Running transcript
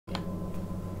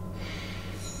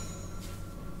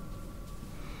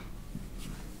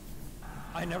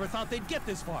I never thought they'd get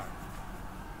this far.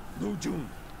 Lu Jun,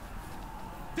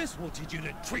 this will teach you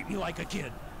to treat me like a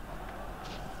kid.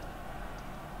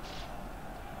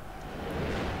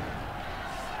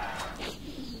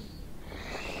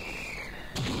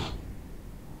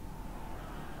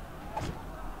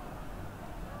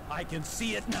 I can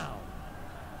see it now.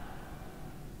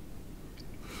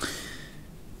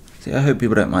 See, I hope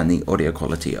people don't mind the audio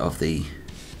quality of the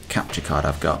capture card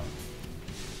I've got.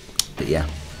 But yeah.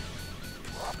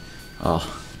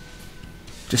 Oh.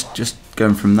 Just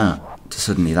going from that to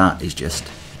suddenly that is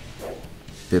just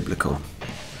biblical.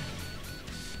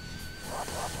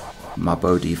 My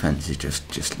bow defense is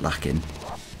just lacking.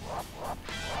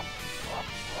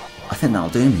 I think that'll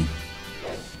do me.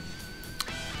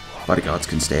 Bodyguards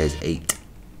can stay as 8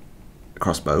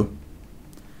 crossbow,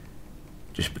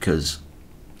 just because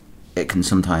it can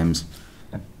sometimes,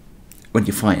 when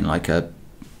you're fighting like a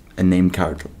named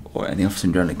character or any officer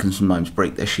in general, it can sometimes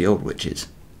break their shield, which is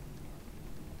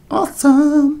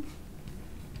awesome.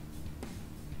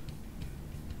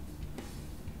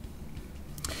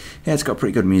 Yeah, it's got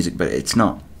pretty good music, but it's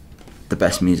not the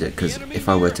best music, because if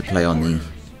I were to play on the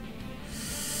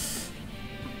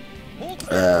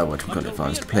if I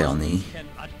was to play on the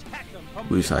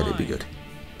Wu side, it'd be good.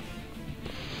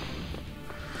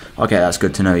 Okay, that's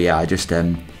good to know. Yeah, I just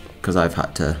because I've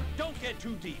had to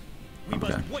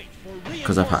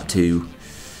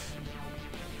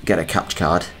get a capture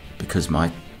card because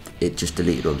it just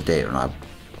deleted all the data, and I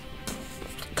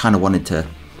kind of wanted to,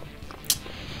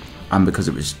 and because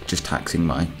it was just taxing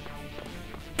my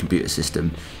computer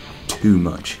system too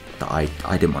much, that I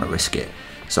didn't want to risk it.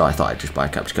 So I thought I'd just buy a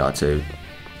capture card. So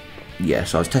yeah,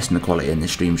 so I was testing the quality, and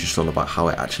this stream's just all about how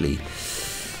it actually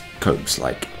copes,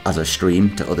 like as a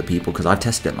stream to other people, because I've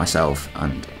tested it myself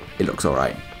and it looks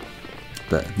alright.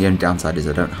 But the only downside is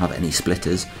I don't have any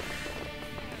splitters,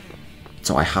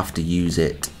 so I have to use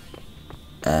it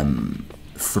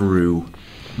through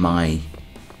my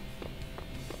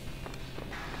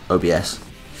OBS.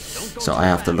 So I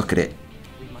have to look at it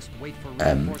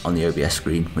on the OBS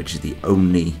screen, which is the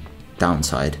only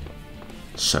downside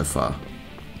so far.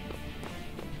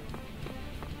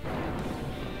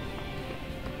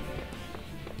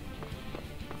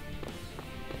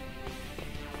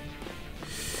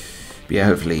 But yeah,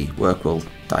 hopefully work will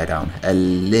die down a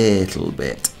little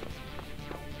bit,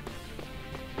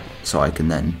 so I can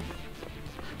then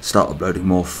start uploading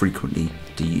more frequently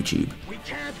to YouTube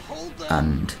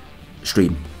and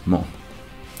stream more.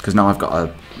 Because now I've got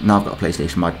a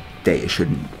PlayStation, my data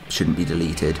shouldn't be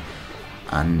deleted,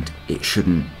 and it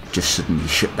shouldn't just suddenly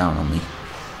shut down on me.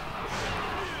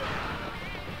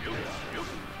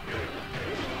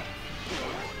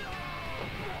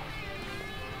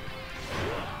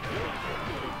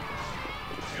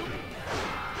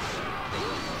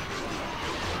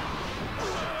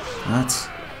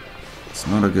 It's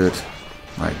not a good,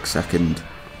 like, second.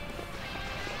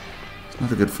 It's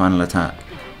not a good final attack.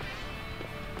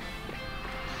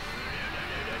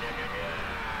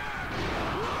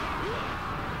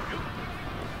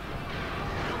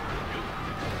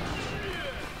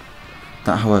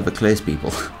 That, however, clears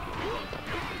people.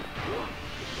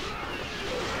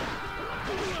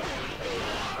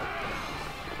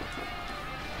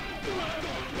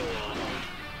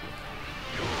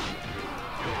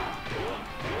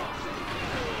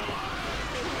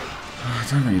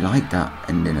 I don't really like that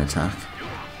ending attack.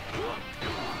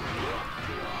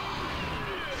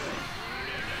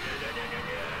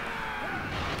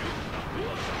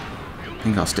 I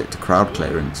think I'll stick to crowd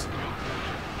clearance.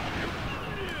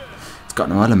 It's got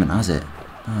no element, has it?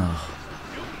 Oh.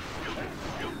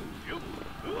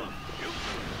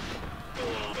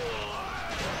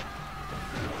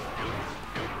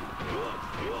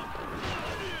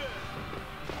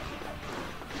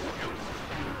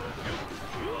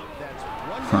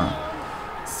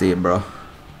 See you, bro.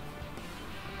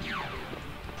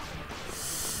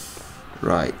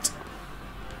 Right.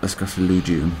 Let's go for Lu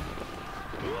Jun.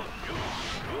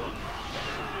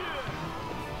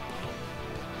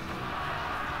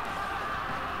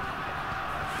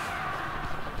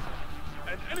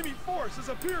 An enemy force has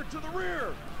appeared to the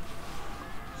rear.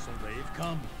 So they've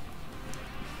come.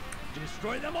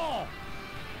 Destroy them all.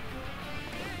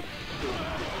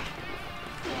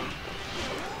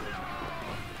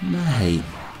 Mate.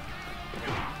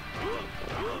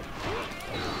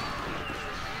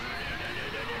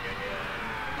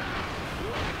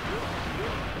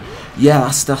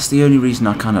 Yeah, that's the only reason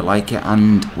I kind of like it,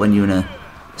 and when you're in a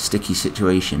sticky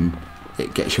situation,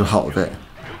 it gets you out of it.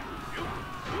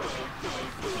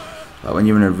 Like when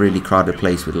you're in a really crowded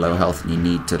place with low health and you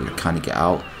need to kind of get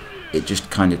out, it just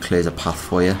kind of clears a path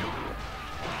for you.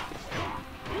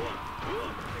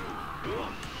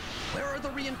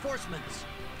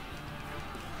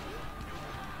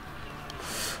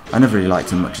 I never really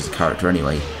liked him much as a character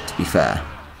anyway, to be fair.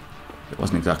 It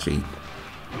wasn't exactly...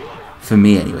 For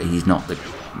me anyway, he's not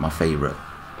my favourite.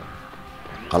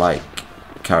 I like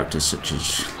characters such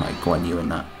as like Guan Yu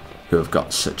and that, who have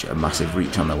got such a massive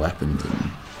reach on their weapons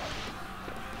and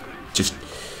just...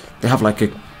 They have like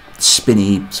a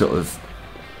spinny sort of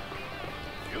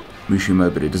Musou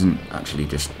mode, but it doesn't actually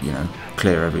just, you know,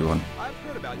 clear everyone. I've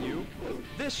heard about you.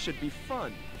 This should be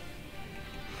fun.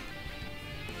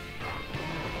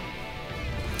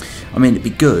 I mean, it'd be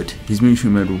good. His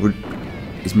Musou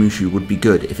would be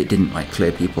good if it didn't like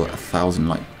clear people at 1,000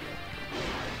 like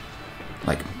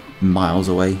miles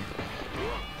away.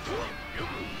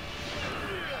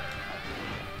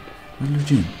 Where's Lu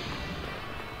Jun?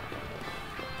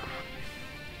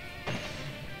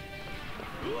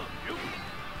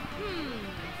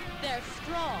 They're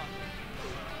strong.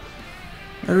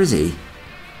 Where is he?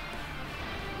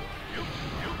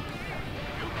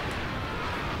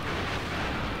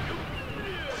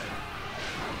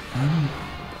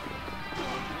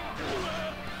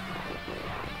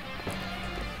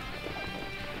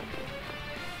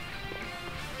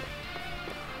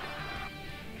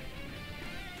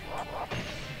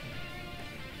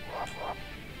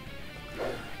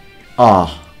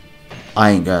 Oh, I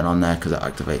ain't going on there because it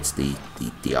activates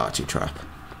the archer trap.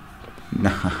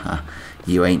 Nah,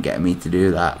 you ain't getting me to do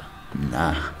that.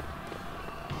 Nah.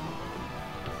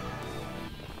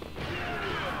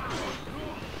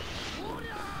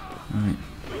 Right.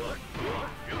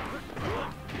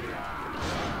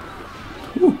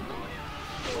 Ooh.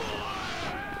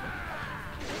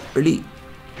 Really?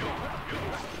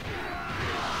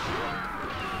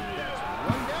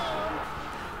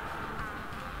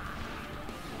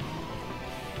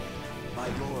 My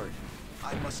lord,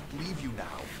 I must leave you now.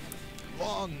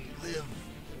 Long live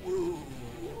Wu.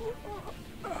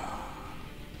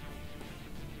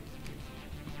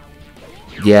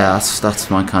 Yeah, that's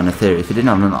my kind of theory. If it didn't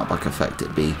have an knockback effect,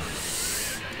 it'd be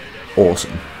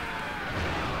awesome.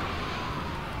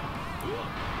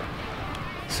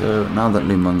 So now that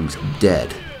Lu Meng's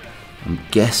dead, I'm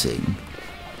guessing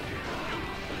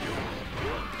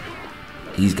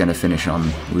he's going to finish on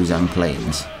Wuzang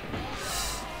Plains.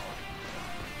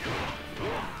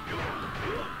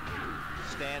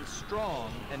 Stand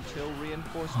strong until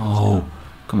reinforcements. Oh,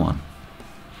 come on.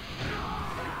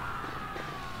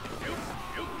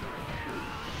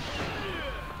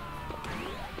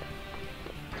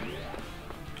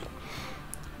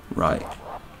 Right.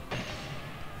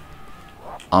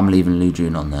 I'm leaving Lu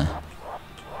Jun on there.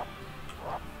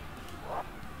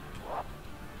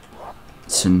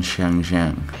 Sun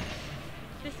Xiangxiang.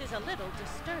 This is a little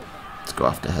disturbing. Let's go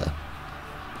after her.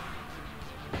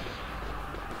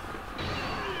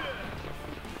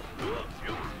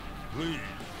 Please,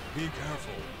 be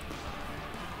careful.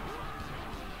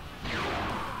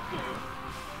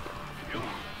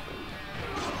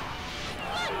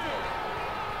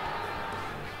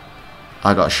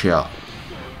 I got shot.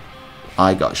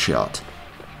 I got shot.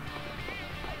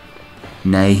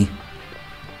 Nay.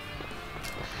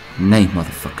 Nay,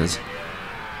 motherfuckers.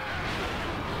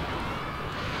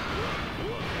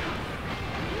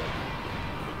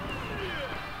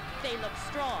 They look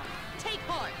strong. Take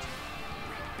heart.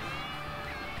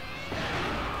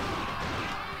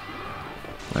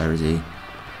 Where is he?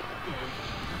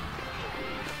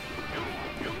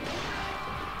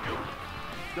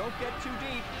 Don't get too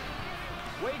deep.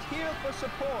 Wait here for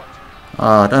support.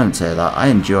 Oh, don't say that. I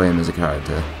enjoy him as a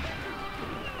character.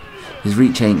 His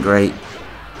reach ain't great,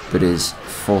 but his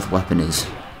fourth weapon is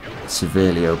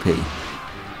severely OP.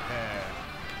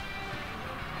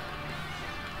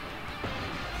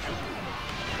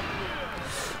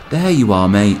 There you are,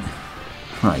 mate.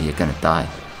 Right, you're gonna die.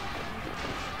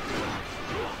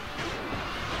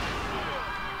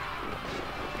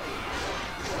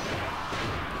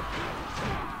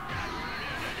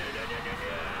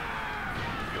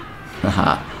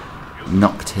 Haha.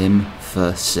 Knocked him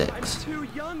for 6. Too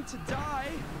young to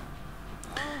die.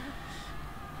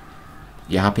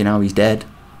 You happy now he's dead?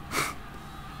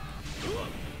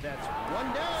 That's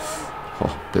one down.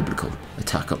 Oh, biblical.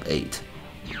 Attack up 8.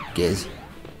 Giz.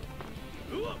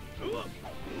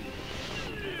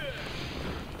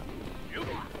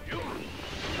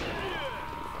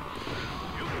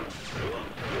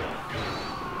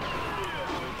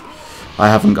 I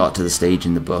haven't got to the stage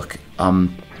in the book.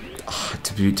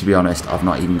 To be honest, I've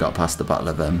not even got past the Battle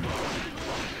of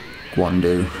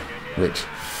Guandu, which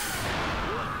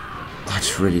I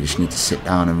just need to sit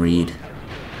down and read.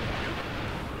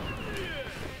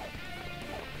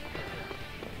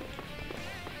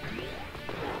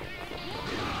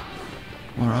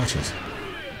 More archers.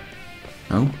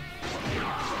 No?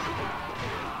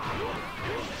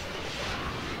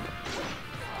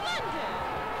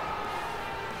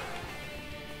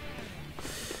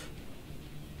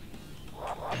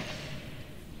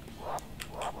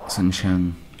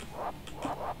 Sunshang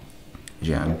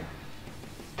Jiang.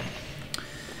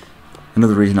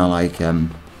 Another reason I like the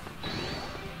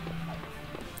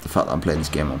fact that I'm playing this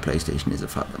game on PlayStation is the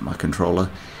fact that my controller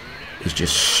is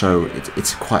just so,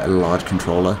 it's quite a large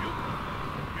controller,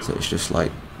 so it's just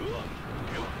like,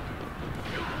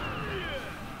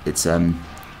 it's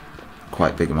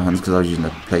quite big in my hands because I was using a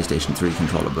PlayStation 3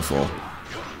 controller before.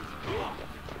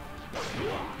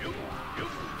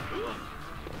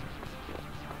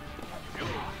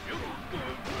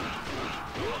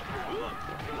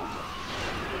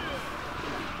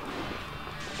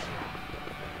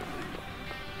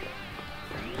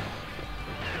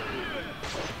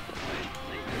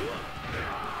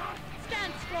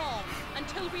 Stand strong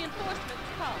until reinforcements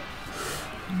come.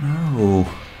 No,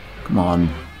 come on.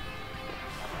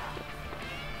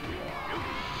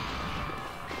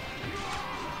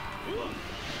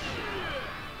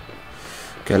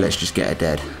 Okay, let's just get her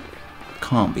dead.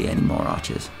 Can't be any more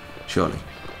archers, surely.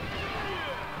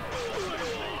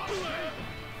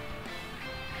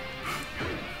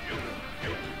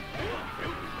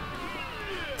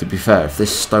 To be fair, if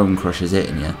this stone crusher's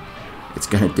hitting you, it's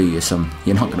going to do you some...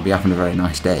 You're not going to be having a very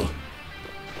nice day.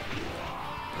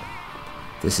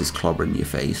 This is clobbering your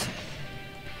face. It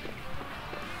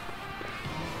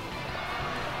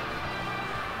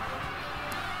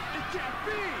can't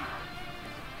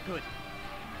be! Good.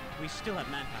 We still have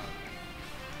manpower.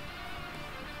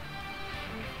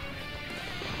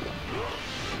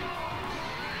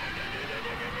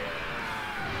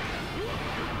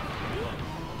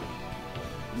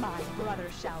 My brother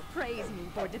shall praise me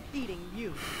for defeating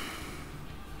you.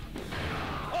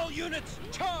 All units,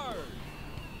 charge!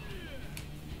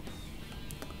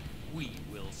 We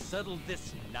will settle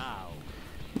this now.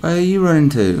 Where are you running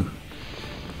to?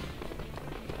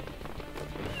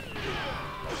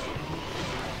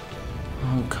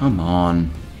 Oh, come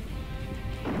on.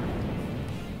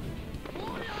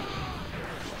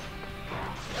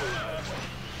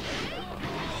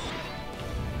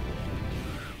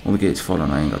 All the gates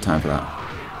falling, I ain't got time for that.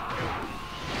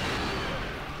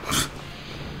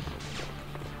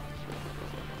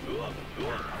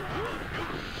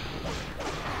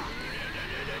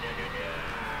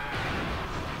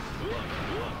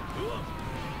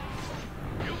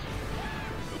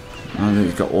 Now that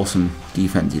he's got awesome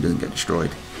defense, he doesn't get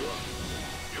destroyed.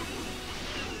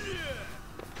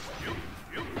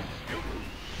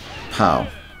 Pow.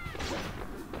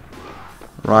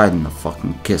 Riding the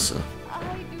fucking kisser.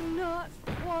 I do not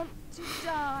want to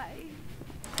die.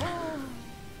 Oh,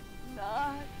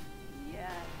 not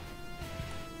yet.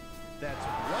 That's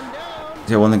one down.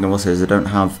 So one thing I will say is I don't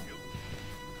have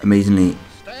amazingly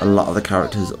a lot of the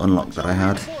characters unlocked that I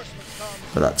had,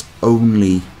 but that's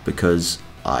only because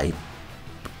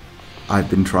I've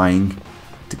been trying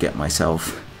to get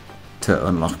myself to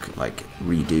unlock, like,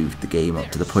 redo the game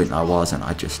up to the point I was, and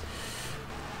I've just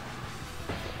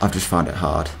found it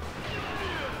hard.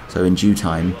 So in due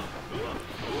time,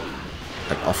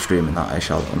 like off stream and that, I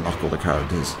shall unlock all the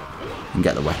characters and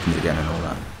get the weapons again and all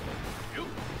that.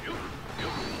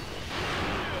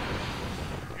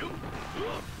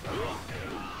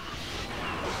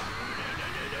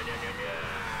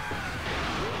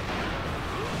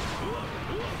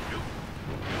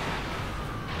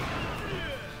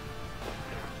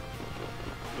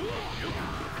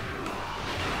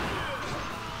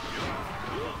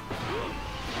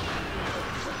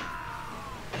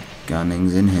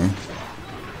 Gunning's in here.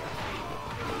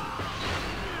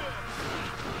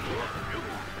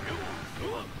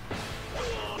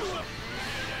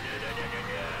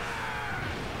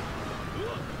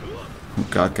 Oh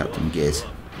god, Captain Gears.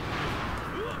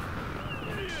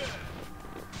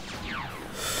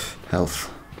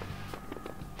 Health.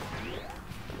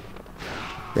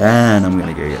 Then I'm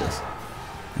gonna go get this.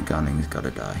 The Gunning's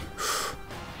gotta die.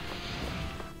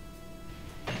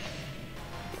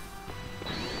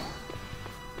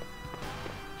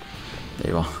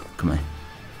 There you are. Come here.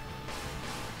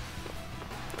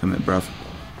 Come here, bruv.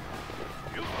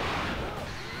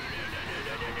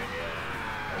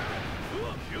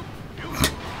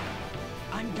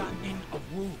 I'm Gunning of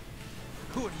Wu.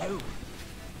 Who are you?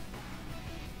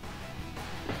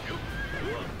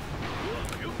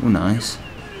 Oh, nice.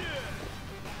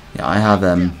 Yeah, I have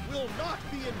Will not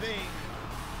be in vain.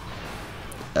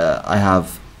 I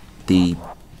have the...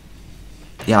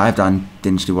 Yeah, I've done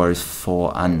Dynasty Warriors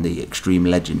 4 and the Extreme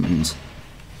Legends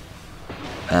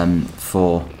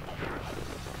for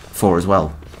 4 as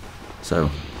well. So,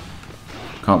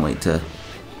 can't wait to...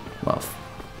 Well,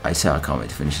 I say I can't wait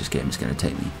to finish this game. It's going to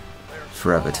take me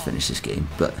forever to finish this game,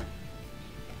 but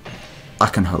I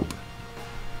can hope.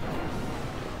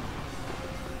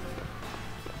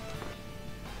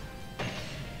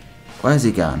 Where's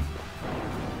he gone?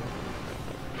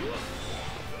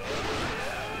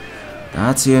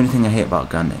 That's the only thing I hate about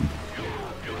gunning.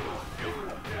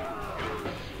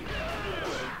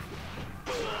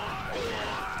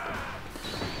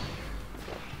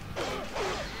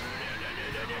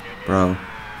 Bro.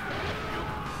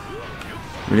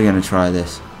 Really gonna try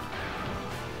this.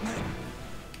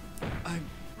 I'm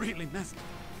really messed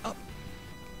up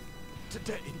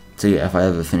today. So yeah, if I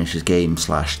ever finish this game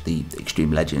 / the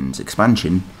Extreme Legends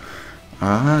expansion,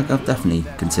 I'll definitely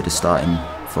consider starting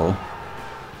 4.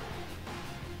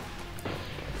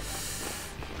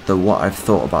 Though what I've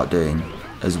thought about doing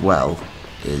as well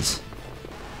is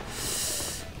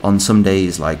on some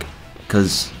days, like,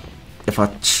 because if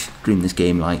I stream this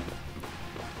game like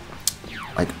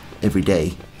every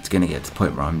day, it's gonna get to the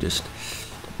point where I'm just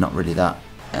not really that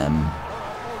I'm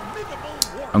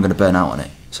gonna burn out on it.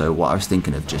 So what I was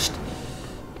thinking of just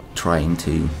trying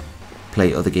to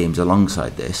play other games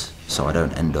alongside this, so I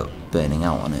don't end up burning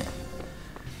out on it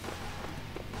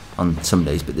on some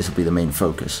days, but this will be the main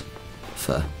focus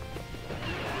for.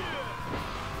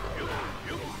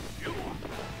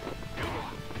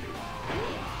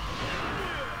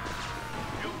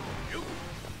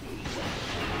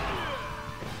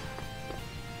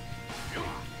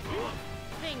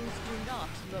 Things do not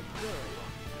look good.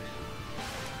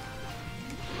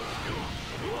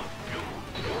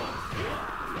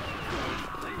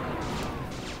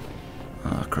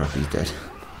 Oh crap, he's dead.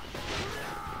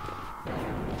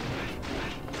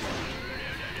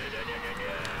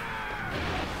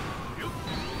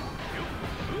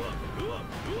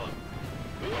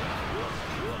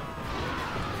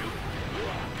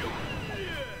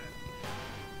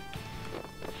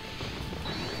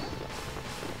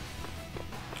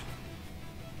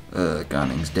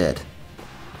 Garning's dead.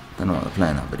 Don't know what they're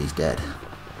playing at, but he's dead.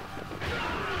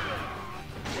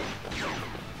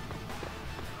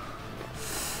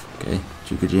 Okay,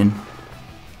 Jukajin.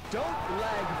 Don't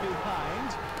lag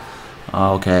behind.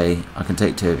 Okay, I can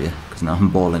take 2 of you, because now I'm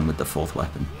balling with the 4th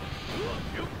weapon.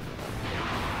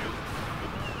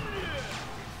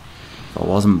 If I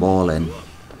wasn't balling...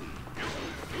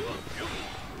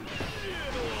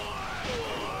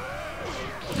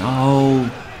 No!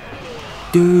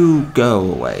 Do go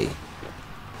away.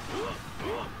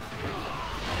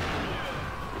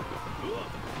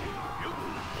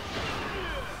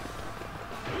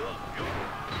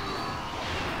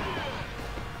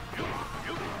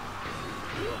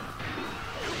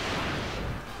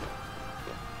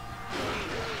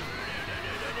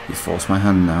 You forced my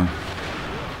hand now.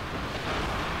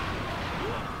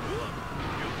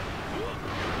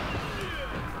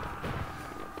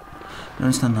 I don't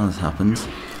understand how this happens.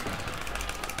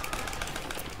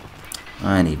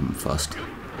 I ain't even fussed.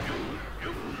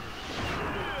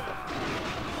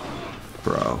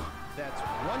 Bro. That's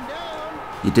 1 down.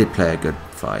 You did play a good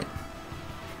fight.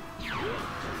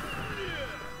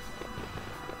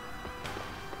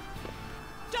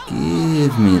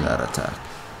 Give me that attack.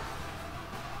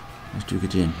 Let's do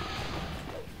it in.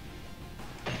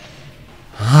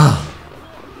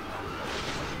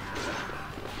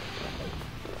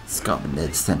 It's got me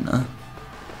dead center.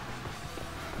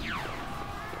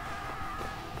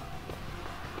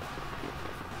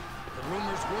 The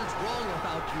rumors weren't wrong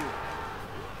about you.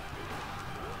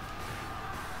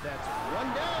 That's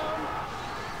 1 down.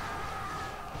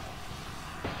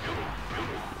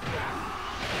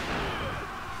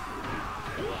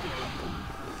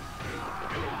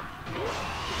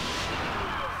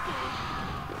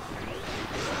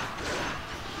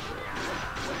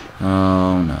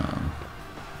 Oh no.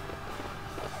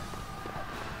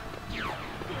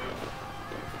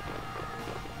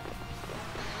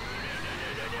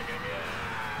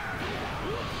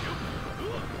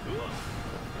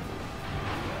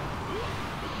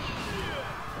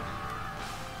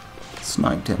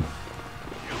 Sniped him.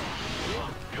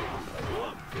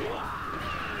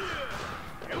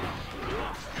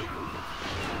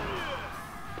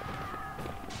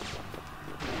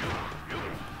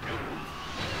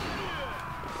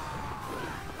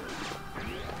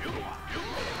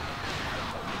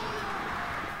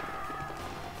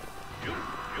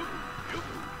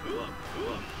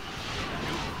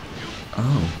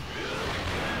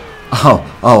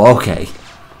 Oh, okay.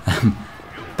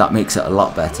 That makes it a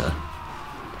lot better.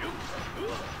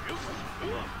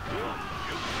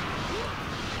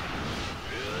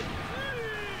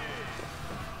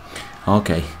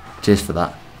 Okay, cheers for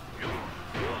that.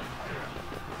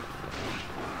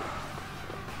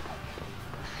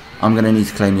 I'm gonna need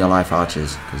to claim your life,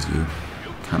 archers, because you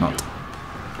cannot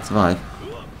survive.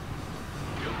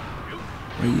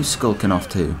 Where are you skulking off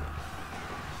to?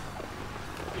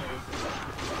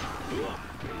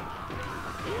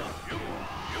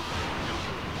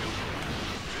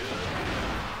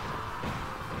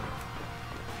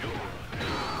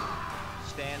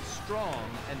 Stand strong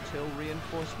until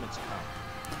reinforcements come.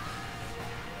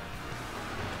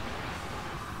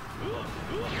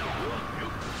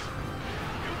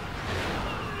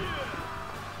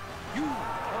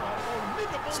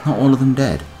 It's not all of them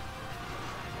dead.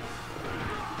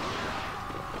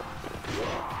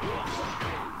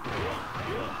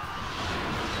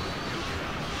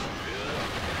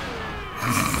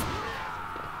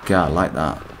 God, I like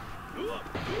that.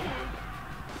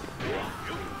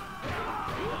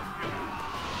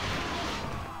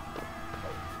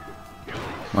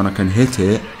 When I can hit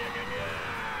it.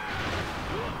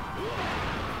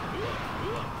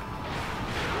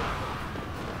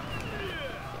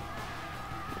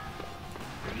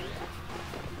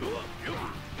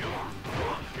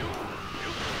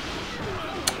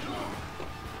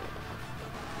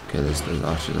 Okay, there's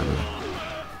archers over there.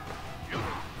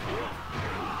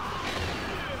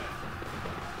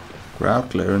 Crowd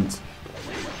clearance.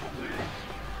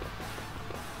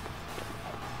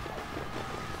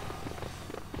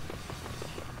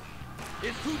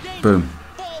 It's too dangerous. Boom.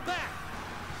 Fall back.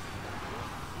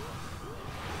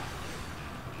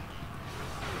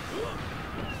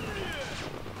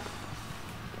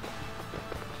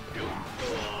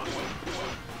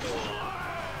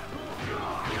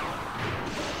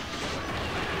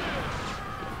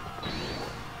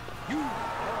 You are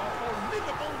a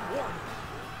formidable warrior.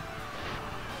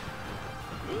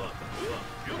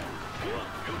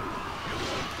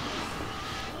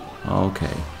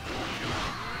 Okay.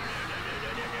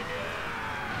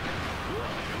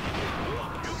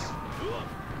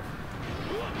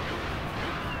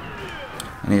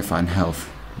 I need to find health.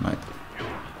 Right.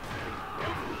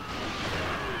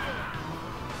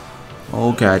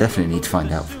 Okay, I definitely need to find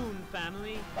health. Soon,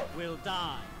 family will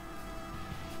die.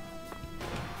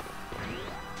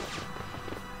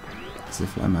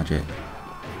 Zipfly magic.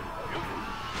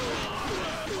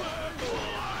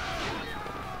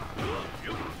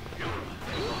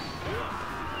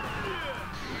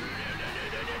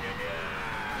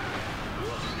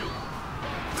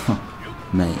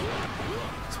 Mate,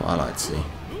 that's what I like to see.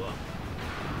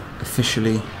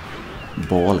 Officially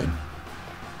balling.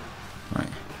 Right,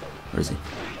 where is he?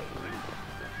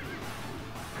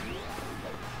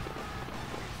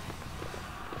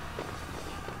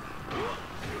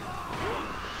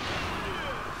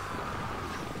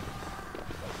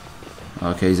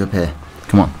 Okay, he's up here.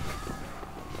 Come on.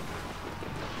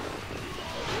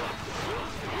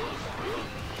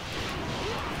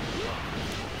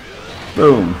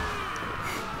 Boom.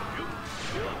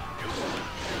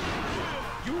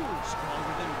 You're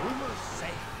stronger than rumors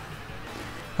say.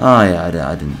 Oh yeah,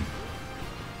 I didn't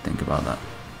think about that.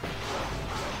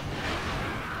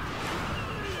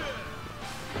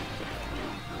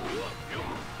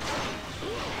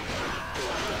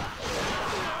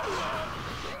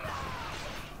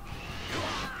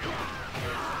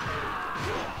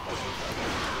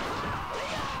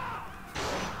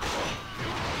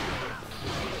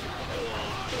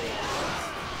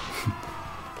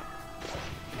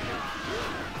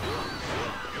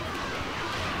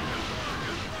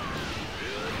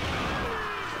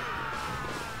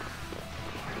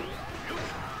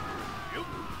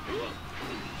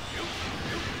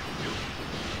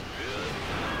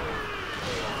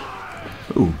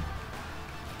 Ooh.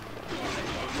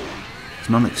 I was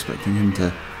not expecting him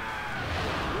to.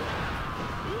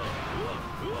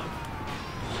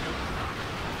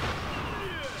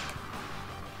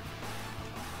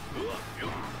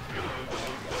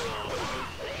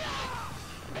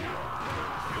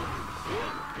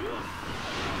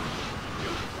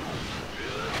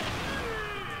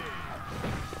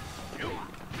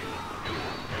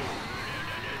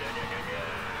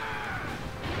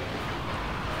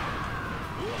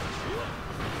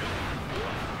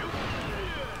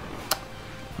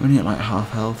 Only at like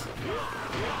half health.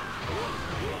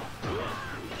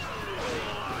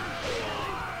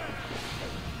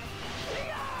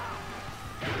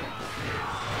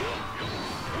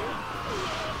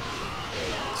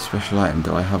 Special item,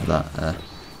 do I have that?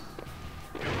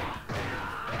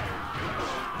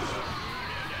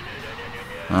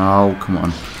 Oh, come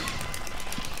on.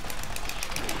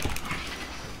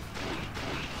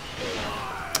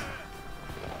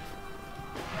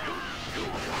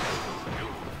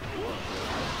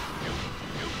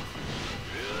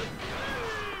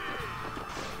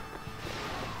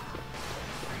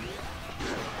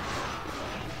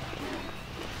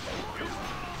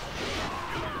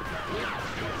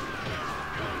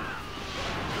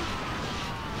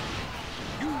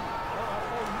 You are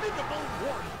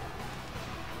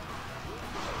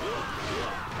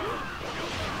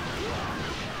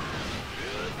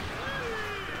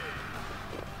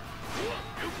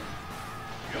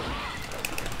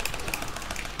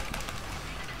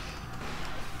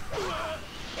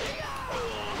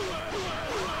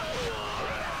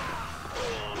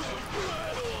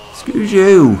Excuse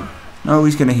you. No,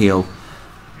 he's gonna heal.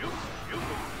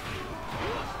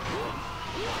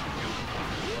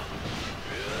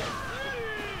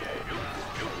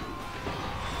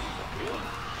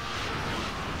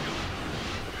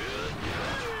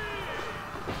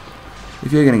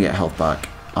 If you're gonna get health back,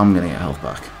 I'm gonna get health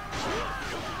back.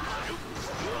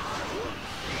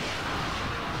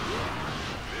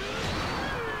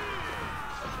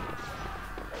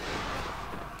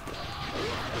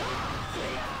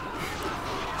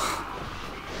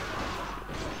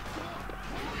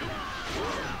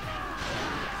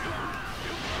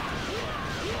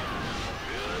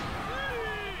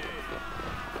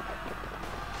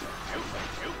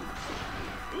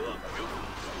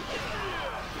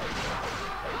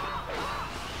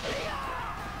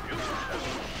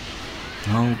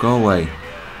 Oh, go away.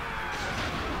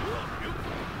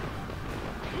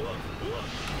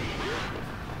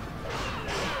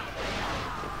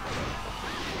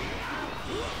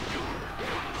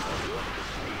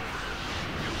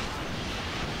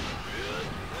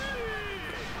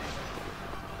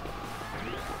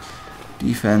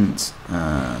 Defense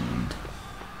and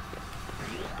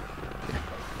yeah.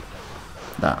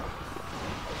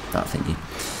 That thingy.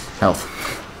 Health.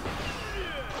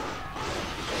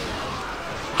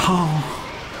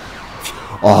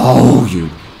 Oh, you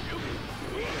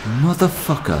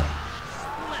motherfucker.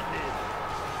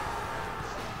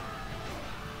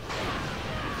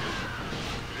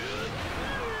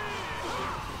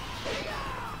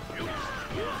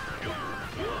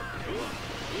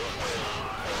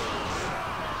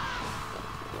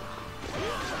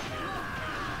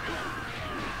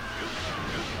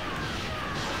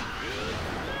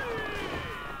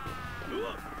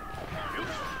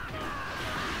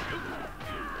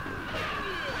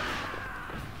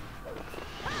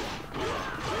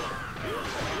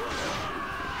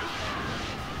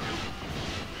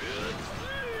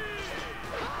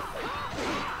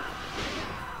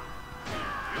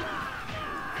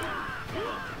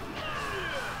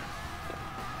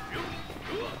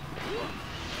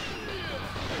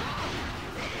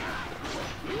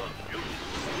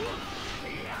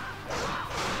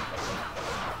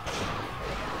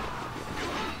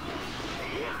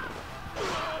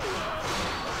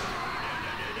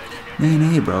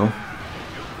 Nay, bro.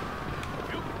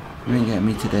 You ain't getting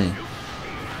me today.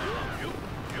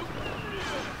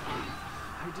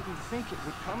 I didn't think it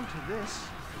would come to this.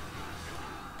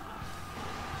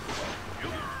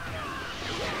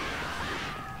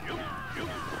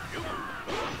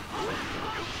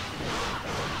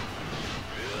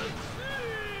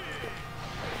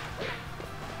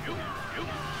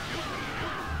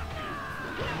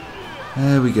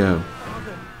 There we go.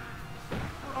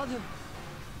 Brother,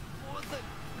 for the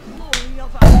glory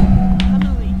of our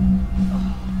family.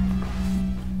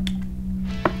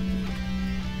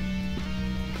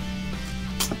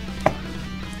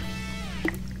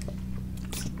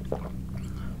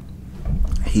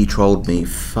 He trolled me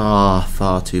far,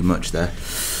 far too much there.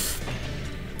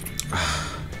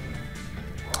 I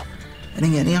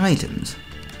didn't get any items.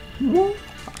 What?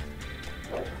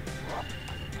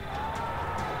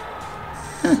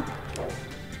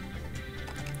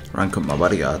 Rank up my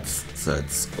bodyguards, so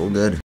it's all good.